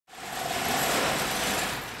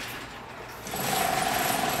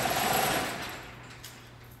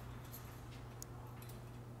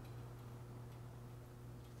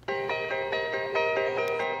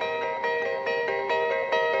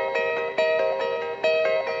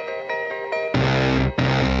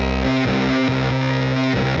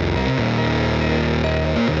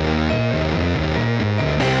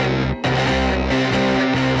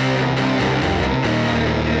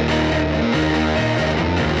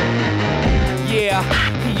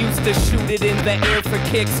He used to shoot it in the air for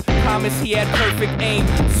kicks, promised he had perfect aim,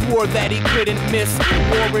 swore that he couldn't miss,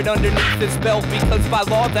 wore it underneath his belt because by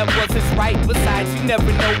law that was his right. Besides, you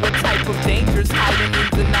never know what type of danger's hiding in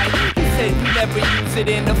the night. He said he never use it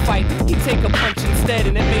in a fight, he'd take a punch instead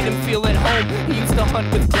and it made him feel at home. He used to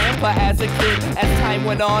hunt with Grandpa as a kid. As time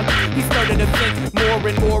went on, he started to think more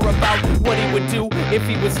and more about what he would do if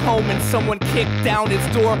he was home and someone kicked down his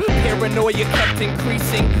door. Paranoia kept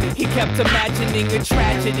increasing, he kept imagining a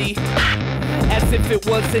tragedy as if it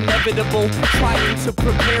was inevitable, trying to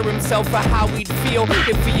prepare himself for how he'd feel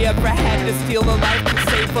if he ever had to steal a life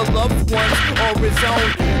to save a loved one or his own.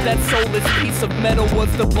 That soulless piece of metal was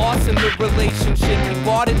the boss in the relationship. He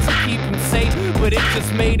bought it to keep him safe, but it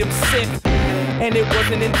just made him sick. And it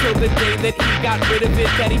wasn't until the day that he got rid of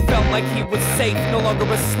it that he felt like he was safe, no longer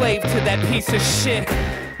a slave to that piece of shit.